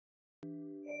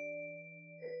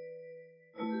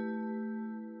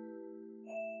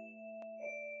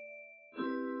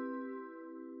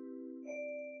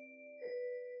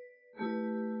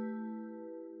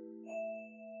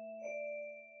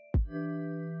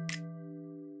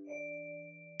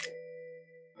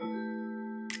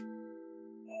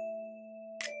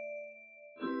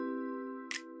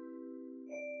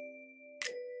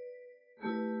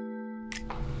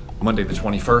Monday the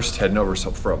 21st, heading over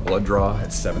for a blood draw at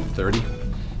 7:30.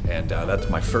 And that's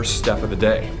my first step of the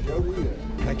day.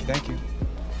 Thank you, thank you.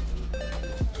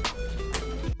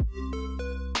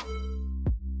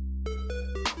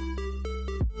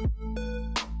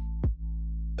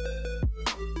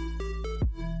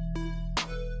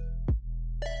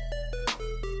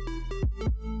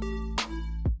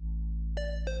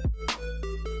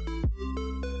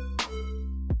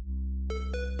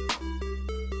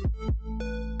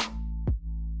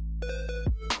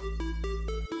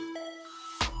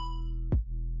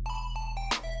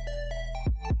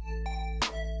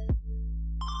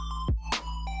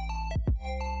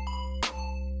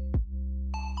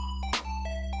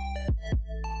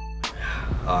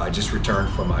 I just returned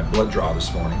from my blood draw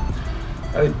this morning.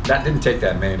 That didn't take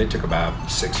that many. They took about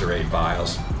 6 or 8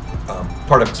 vials.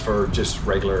 Part of it's for just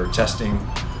regular testing,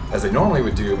 as they normally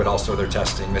would do, but also they're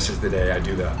testing. This is the day I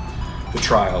do the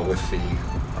trial with the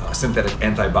synthetic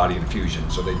antibody infusion.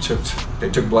 So they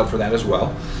took blood for that as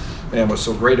well. And what's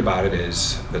so great about it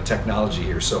is the technology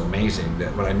here is so amazing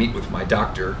that when I meet with my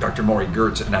doctor, Dr. Maury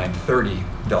Gertz, at 9:30,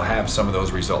 they'll have some of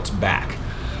those results back.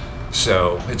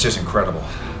 So it's just incredible.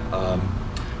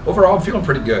 Overall, I'm feeling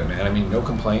pretty good, man. I mean, no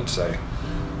complaints. I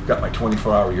got my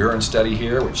 24-hour urine study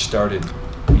here, which started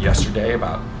yesterday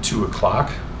about 2 o'clock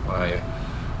when I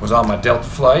was on my Delta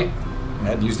flight and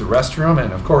had to use the restroom.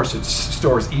 And of course, it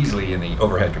stores easily in the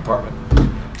overhead compartment.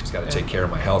 Just got to take care of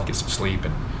my health, get some sleep,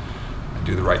 and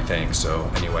do the right thing.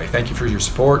 So anyway, thank you for your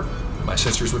support. My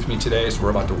sister's with me today, so we're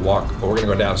about to walk. We're going to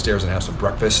go downstairs and have some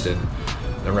breakfast, and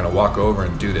then we're going to walk over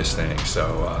and do this thing.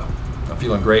 So I'm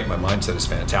feeling great. My mindset is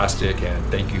fantastic, and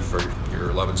thank you for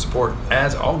your love and support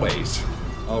as always.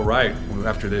 All right,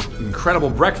 after this incredible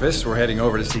breakfast, we're heading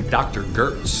over to see Dr.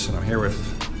 Gertz, and I'm here with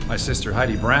my sister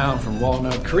Heidi Brown from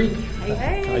Walnut Creek. Hey,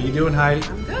 hey. How you doing, Heidi?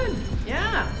 I'm good.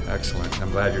 Yeah. Excellent.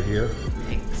 I'm glad you're here.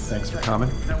 Thanks. Thanks for coming.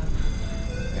 No.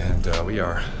 And we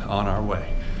are on our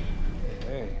way.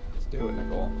 Hey, let's do it,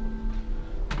 Nicole.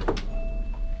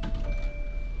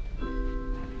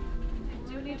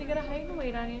 Do you need to get a height and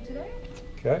weight on you today?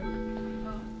 Okay.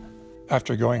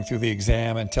 After going through the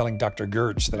exam and telling Dr.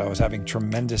 Gertz that I was having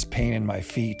tremendous pain in my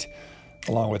feet,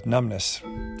 along with numbness,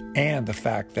 and the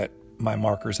fact that my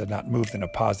markers had not moved in a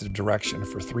positive direction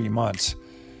for 3 months,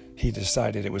 he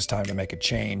decided it was time to make a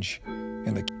change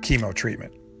in the chemo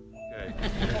treatment. Okay.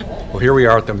 Well, here we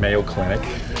are at the Mayo Clinic,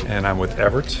 and I'm with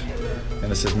Everett,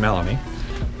 and this is Melanie.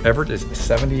 Everett is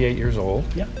 78 years old,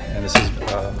 yeah. And this is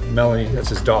Melanie, that's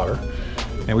his daughter.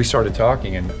 And we started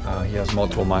talking, and he has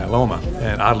multiple myeloma.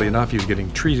 And oddly enough, he was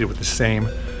getting treated with the same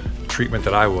treatment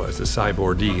that I was, the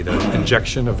Cybor-D, the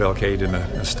injection of Velcade in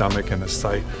the stomach, and the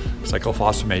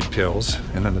cyclophosphamide pills,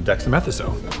 and then the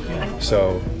dexamethasone. Yeah.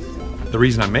 So the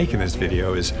reason I'm making this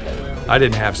video is I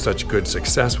didn't have such good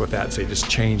success with that, so they just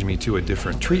changed me to a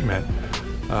different treatment.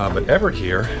 But Everett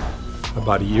here,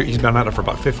 about a year, he's been on it for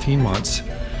about 15 months.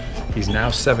 He's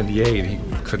now 78. He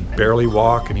could barely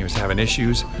walk, and he was having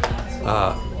issues.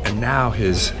 And now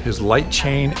his light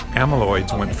chain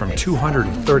amyloids went from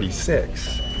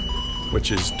 236,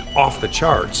 which is off the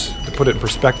charts. To put it in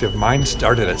perspective, mine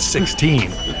started at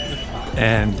 16,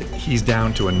 and he's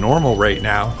down to a normal rate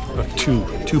now of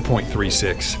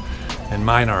 2.36, and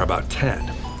mine are about 10.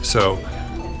 So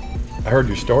I heard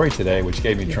your story today, which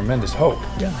gave me tremendous hope.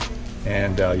 Yeah.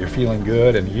 And you're feeling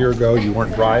good, and a year ago you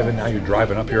weren't driving, now you're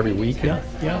driving up here every week. Yeah,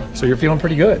 yeah. So you're feeling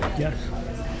pretty good. Yes.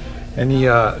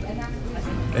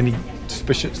 Any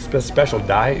special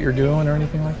diet you're doing or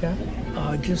anything like that?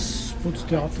 Just we'll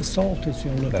stay off the salt is the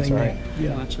only That's thing. right.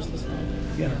 Yeah. Not just the salt.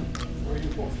 Yeah.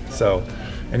 So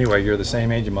anyway, you're the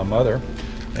same age as my mother,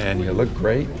 and you look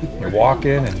great. You're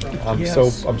walking, and I'm Yes.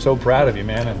 so proud of you,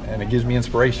 man, and it gives me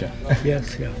inspiration.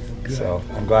 Yes. Yeah. Good. So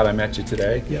I'm glad I met you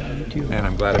today. Yeah. Me too. And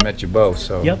I'm glad I met you both.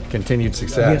 So Yep. continued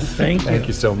success. Yes, thank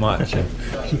you. So much.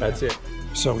 That's it.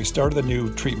 So we started the new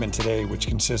treatment today, which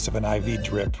consists of an IV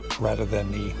drip rather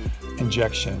than the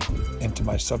injection into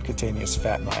my subcutaneous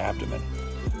fat in my abdomen.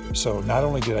 So not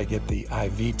only did I get the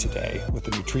IV today with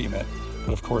the new treatment,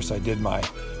 but of course I did my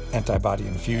antibody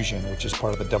infusion, which is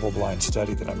part of the double-blind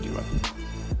study that I'm doing.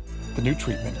 The new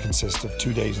treatment consists of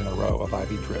 2 days in a row of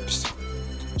IV drips.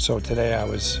 So today I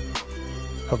was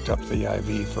hooked up to the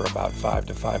IV for about 5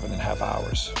 to 5.5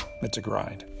 hours. It's a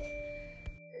grind.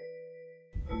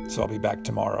 So I'll be back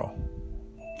tomorrow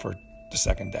for the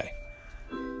second day.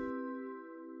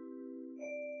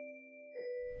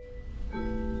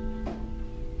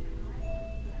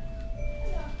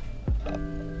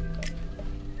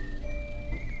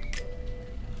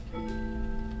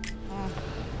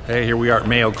 Hey, here we are at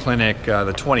Mayo Clinic,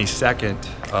 the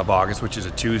 22nd of August, which is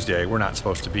a Tuesday. We're not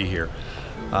supposed to be here.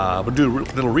 We'll do a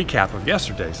little recap of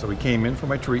yesterday. So we came in for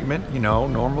my treatment, you know,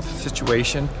 normal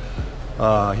situation.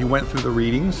 He went through the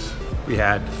readings. We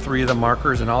had 3 of the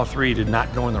markers, and all 3 did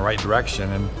not go in the right direction,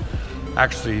 and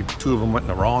actually 2 of them went in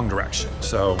the wrong direction.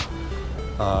 So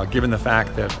given the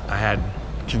fact that I had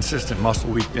consistent muscle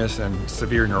weakness and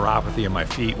severe neuropathy in my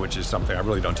feet, which is something I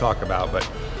really don't talk about, but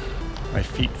my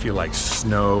feet feel like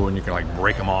snow and you can like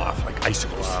break them off like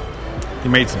icicles. He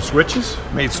made some switches,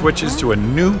 to a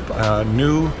new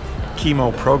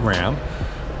chemo program,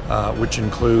 which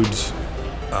includes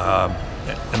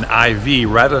an IV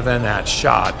rather than that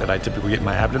shot that I typically get in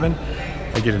my abdomen.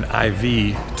 I get an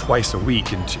IV twice a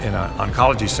week in an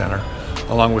oncology center,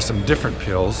 along with some different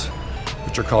pills,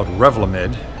 which are called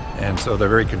Revlimid. And so they're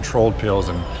very controlled pills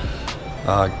and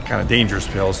kind of dangerous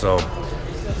pills. So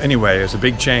anyway, it's a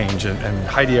big change. And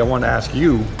Heidi, I want to ask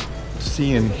you,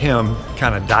 seeing him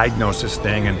kind of diagnose this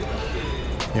thing and,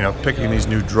 you know, picking these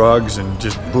new drugs and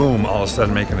just boom, all of a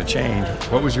sudden making a change.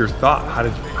 What was your thought?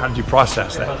 How did you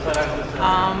process that?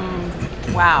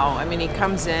 Wow. I mean, he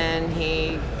comes in,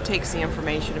 he takes the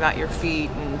information about your feet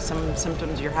and some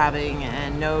symptoms you're having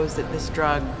and knows that this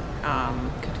drug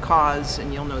could cause,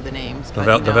 and you'll know the names. The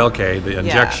Velcade, the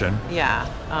injection. Yeah.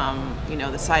 You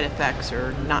know, the side effects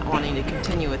or not wanting to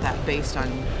continue with that based on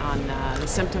the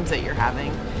symptoms that you're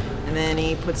having. And then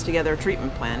he puts together a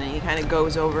treatment plan, and he kind of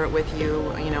goes over it with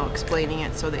you, you know, explaining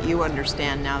it so that you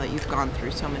understand now that you've gone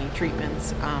through so many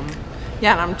treatments.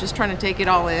 Yeah, and I'm just trying to take it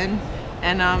all in,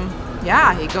 and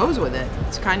yeah, he goes with it.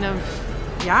 It's kind of,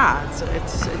 yeah,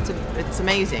 it's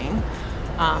amazing.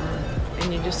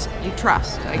 And you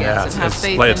trust, I guess, and have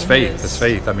faith. It's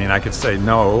faith. I mean, I could say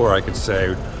no, or I could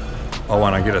say, I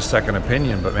want to get a second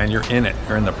opinion, but man, you're in it.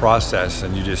 You're in the process,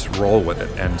 and you just roll with it.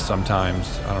 And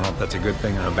sometimes, I don't know if that's a good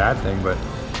thing or a bad thing, but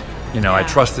you know, I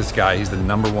trust this guy. He's the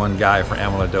 #1 guy for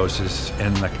amyloidosis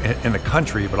in the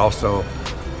country, but also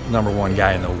 #1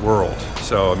 guy in the world.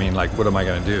 So I mean, like, what am I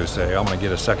going to do? Say I'm going to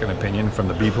get a second opinion from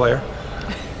the B player?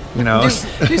 You know,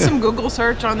 do some Google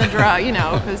search on the drug, you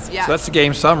know, because yeah. So that's the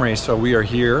game summary. So we are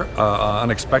here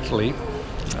unexpectedly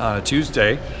on a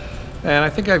Tuesday, and I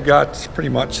think I've got pretty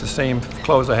much the same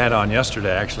clothes I had on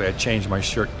yesterday. Actually, I changed my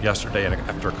shirt yesterday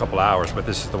after a couple hours, but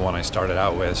this is the one I started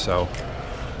out with. So,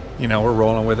 you know, we're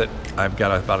rolling with it. I've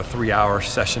got about a 3-hour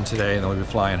session today, and then we'll be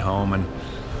flying home. And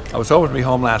I was hoping to be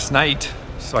home last night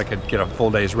so I could get a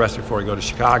full day's rest before I go to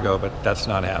Chicago, but that's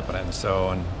not happening. So,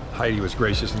 and Heidi was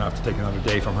gracious enough to take another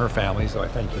day from her family, so I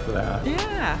thank you for that.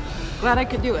 Yeah, glad I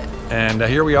could do it. And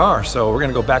here we are. So we're going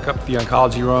to go back up to the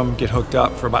oncology room, get hooked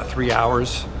up for about 3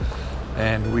 hours,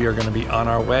 and we are going to be on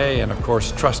our way. And of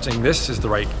course, trusting this is the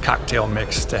right cocktail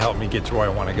mix to help me get to where I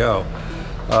want to go.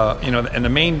 You know, and the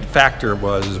main factor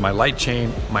was my light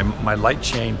chain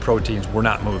proteins were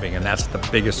not moving, and that's the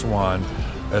biggest one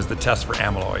as the test for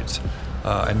amyloids.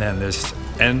 And then this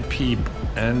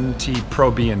NT-proBNP,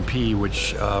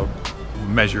 which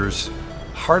measures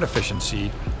heart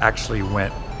efficiency, actually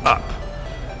went up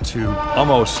to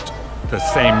almost the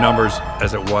same numbers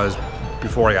as it was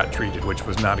before I got treated, which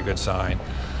was not a good sign.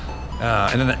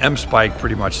 And then the M spike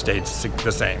pretty much stayed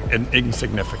the same,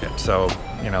 insignificant. So,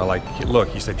 you know, like, look,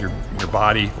 he said your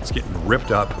body is getting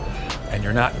ripped up, and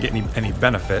you're not getting any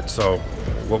benefit. So,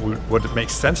 what it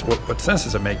makes sense? What sense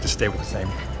does it make to stay with the same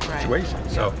situation?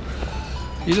 Right. So,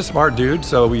 he's a smart dude.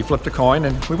 So we flipped a coin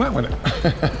and we went with it.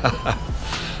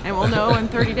 And we'll know in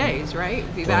 30 days, right?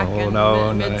 Be back in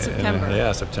mid-September.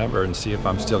 Yeah, September, and see if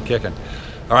I'm still kicking.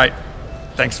 All right.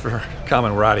 Thanks for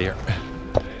coming. We're out of here.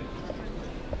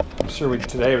 I'm sure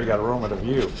today we got a room with a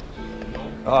view.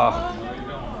 Oh,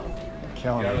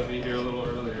 killing me. Gotta be here a little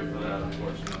earlier for that,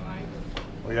 unfortunately.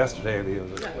 Well, yesterday we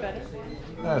was.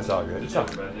 That's all good. Did you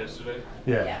have bed yesterday?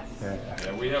 Yeah.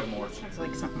 Yeah, we have more. Sounds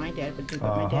like something my dad would do,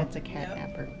 but my dad's a cat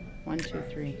napper. 1, 2,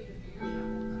 3.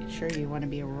 Sure, you want to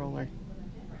be a roller.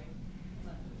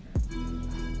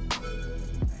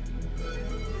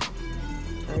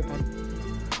 Sorry, bud.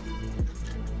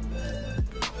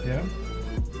 Yeah?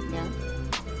 Yeah.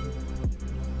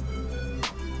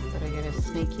 But I gotta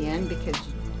sneak you in because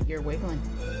you're wiggling.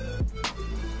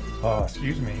 Oh,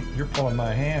 excuse me. You're pulling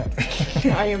my hand.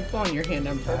 I am pulling your hand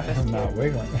on purpose. I'm not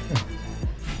wiggling.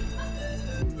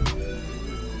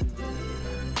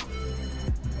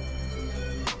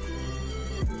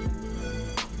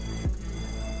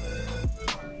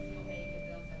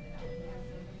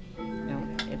 No,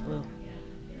 it will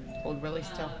hold really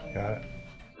still. Got it.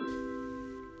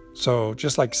 So,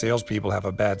 just like salespeople have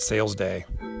a bad sales day,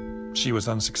 she was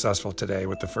unsuccessful today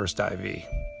with the first IV.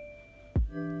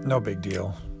 No big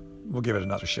deal. We'll give it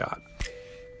another shot.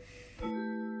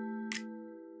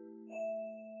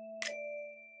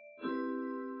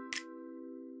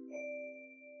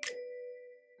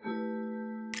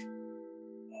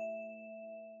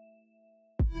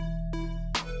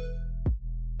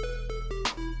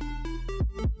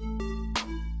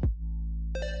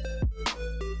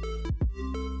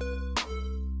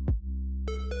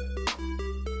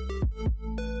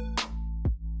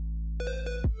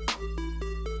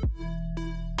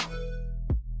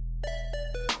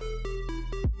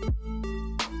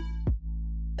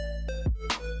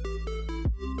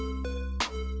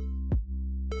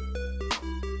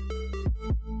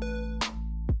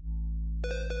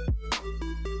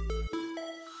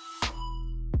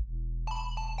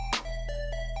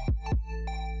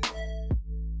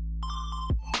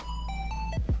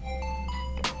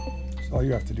 All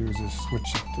you have to do is just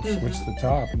switch the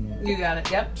top. And You got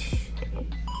it. Yep.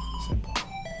 simple.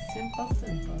 Simple,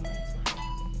 simple.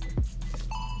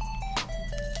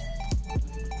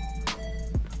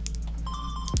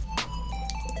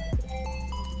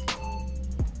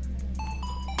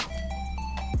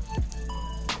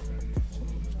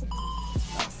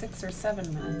 About 6 or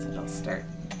 7 minutes, it'll start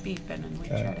beeping, and we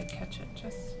Okay. try to catch it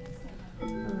just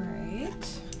right. Here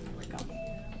we go.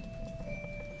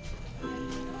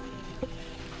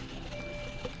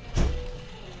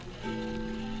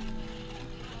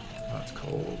 Oh, it's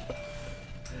cold.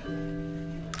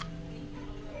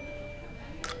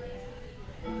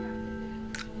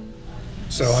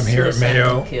 So I'm here at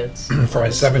Mayo for my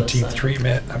 17th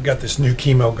treatment. I've got this new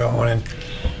chemo going, and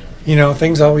you know,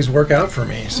 things always work out for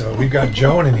me. So we've got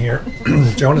Joan in here.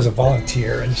 Joan is a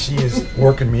volunteer, and she is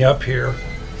working me up here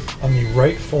on the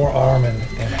right forearm and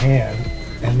hand.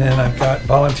 And then I've got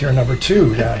volunteer number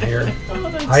 2 down here,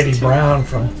 Heidi Brown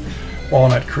from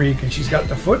Walnut Creek, and she's got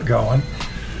the foot going.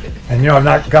 And you know, I've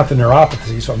not got the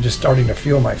neuropathy, so I'm just starting to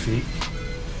feel my feet.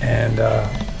 And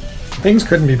things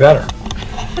couldn't be better.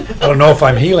 I don't know if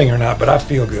I'm healing or not, but I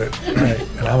feel good. Right.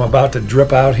 And I'm about to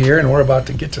drip out here, and we're about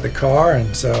to get to the car,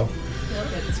 and so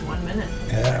It's 1 minute.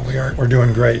 yeah, we're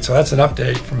doing great. So that's an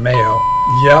update from Mayo.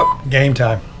 Yep, game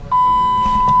time.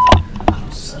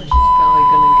 So she's probably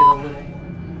gonna get a little.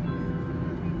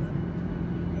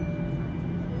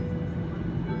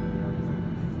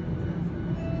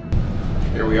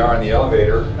 Here we are in the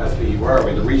elevator at the, where are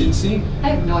we, the Regency? I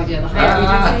have no idea. The Hyatt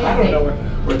Regency. I don't know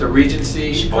what the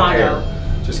Regency Chicago. O'Hare.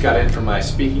 Just got in from my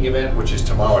speaking event, which is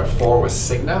tomorrow at 4 with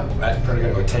Cigna. I'm probably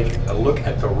gonna go take a look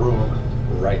at the room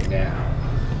right now.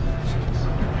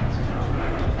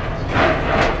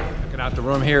 Looking out the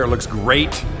room here, it looks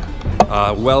great.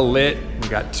 Well lit. We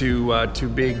got two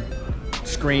big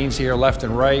screens here, left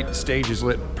and right. Stage is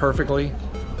lit perfectly.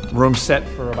 Room set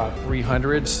for about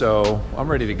 300, so I'm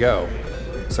ready to go.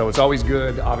 So it's always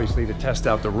good, obviously, to test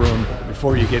out the room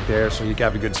before you get there, so you can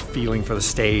have a good feeling for the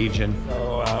stage. And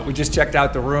so we just checked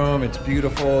out the room. It's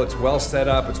beautiful. It's well set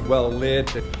up. It's well lit.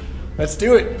 Let's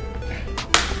do it.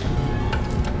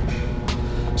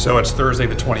 So it's Thursday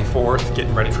the 24th,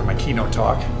 getting ready for my keynote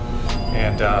talk,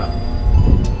 and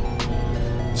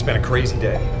it's been a crazy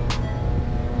day.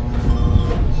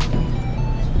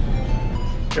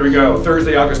 Here we go,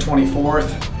 Thursday, August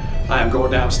 24th. I am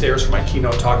going downstairs for my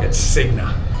keynote talk at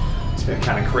Cigna. It's been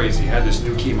kind of crazy. I had this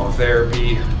new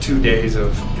chemotherapy, 2 days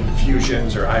of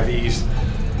infusions or IVs.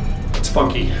 It's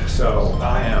funky, so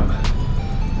I am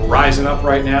rising up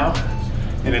right now,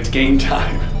 and it's game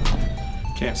time.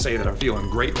 Can't say that I'm feeling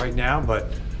great right now,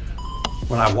 but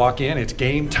when I walk in, it's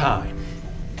game time.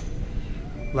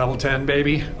 Level 10,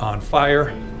 baby, on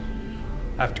fire.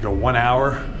 I have to go 1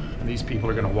 hour. And these people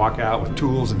are going to walk out with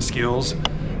tools and skills.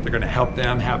 They're going to help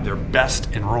them have their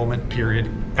best enrollment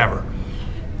period ever.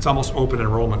 It's almost open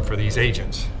enrollment for these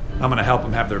agents. I'm going to help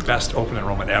them have their best open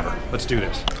enrollment ever. Let's do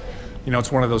this. You know,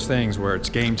 it's one of those things where it's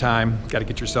game time. Got to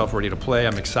get yourself ready to play.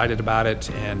 I'm excited about it.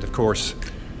 And of course,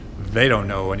 they don't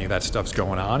know any of that stuff's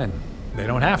going on, and they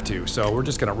don't have to. So we're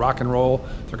just going to rock and roll.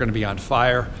 They're going to be on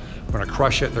fire. We're going to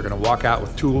crush it. They're going to walk out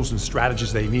with tools and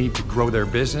strategies they need to grow their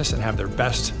business and have their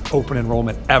best open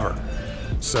enrollment ever.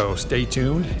 So stay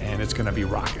tuned, and it's going to be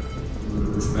rocking.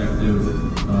 Perspective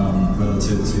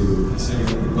relative to, say,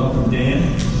 welcome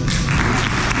Dan.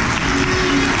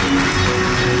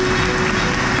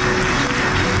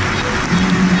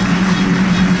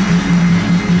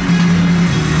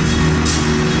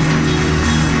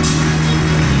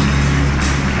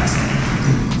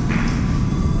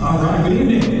 All right, good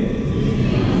evening.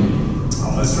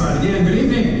 Oh, let's try it again. Good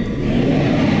evening.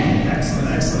 Excellent,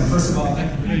 excellent. First of all, thank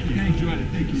you. Thank you. Enjoyed it.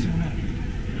 Thank you so much.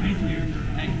 Thank you.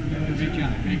 Thank you. Good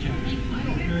job. Thank you.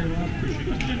 Very well. Appreciate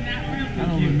it. I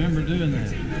don't remember doing that.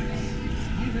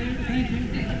 Thank you.